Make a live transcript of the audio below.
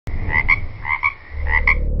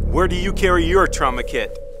Where do you carry your trauma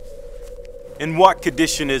kit? In what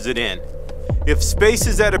condition is it in? If space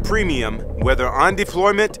is at a premium, whether on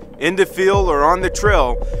deployment, in the field, or on the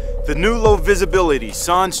trail, the new low visibility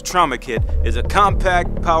Sans Trauma Kit is a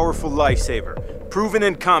compact, powerful lifesaver. Proven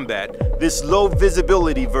in combat, this low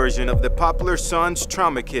visibility version of the popular Sans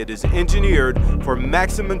Trauma Kit is engineered for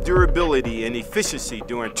maximum durability and efficiency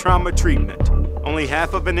during trauma treatment. Only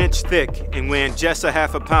 ½ of an inch thick and weighing just a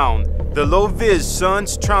 ½ pound, the LowVis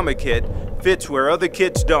Sans Trauma Kit fits where other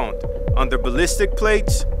kits don't, under ballistic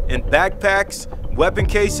plates, in backpacks, weapon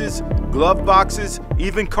cases, glove boxes,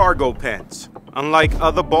 even cargo pants. Unlike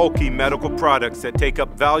other bulky medical products that take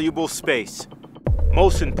up valuable space.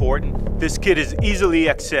 Most important, this kit is easily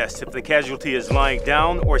accessed if the casualty is lying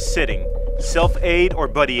down or sitting, self-aid or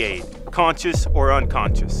buddy aid, conscious or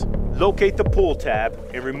unconscious. Locate the pull tab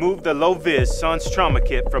and remove the LowVis Sans Trauma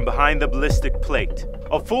Kit from behind the ballistic plate.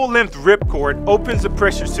 A full-length ripcord opens the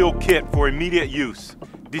pressure seal kit for immediate use.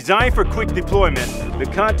 Designed for quick deployment, the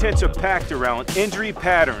contents are packed around injury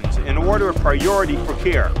patterns in order of priority for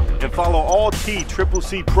care and follow all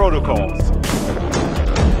TCCC protocols.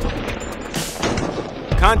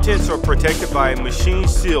 Contents are protected by a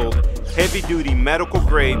machine-sealed, heavy-duty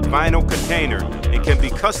medical-grade vinyl container and can be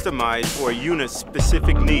customized for a unit's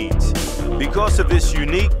specific needs. Because of its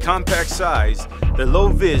unique, compact size, the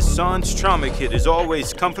LowVis Sans Trauma Kit is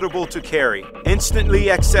always comfortable to carry,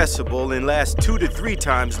 instantly accessible, and lasts 2 to 3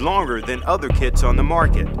 times longer than other kits on the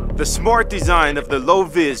market. The smart design of the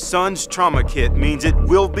LowVis Sans Trauma Kit means it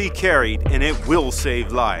will be carried and it will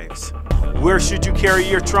save lives. Where should you carry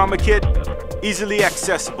your trauma kit? Easily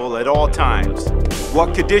accessible at all times.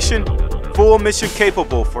 What condition? Full mission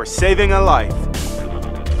capable for saving a life.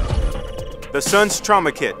 The Sans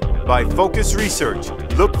Trauma Kit by Focus Research.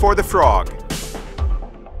 Look for the frog.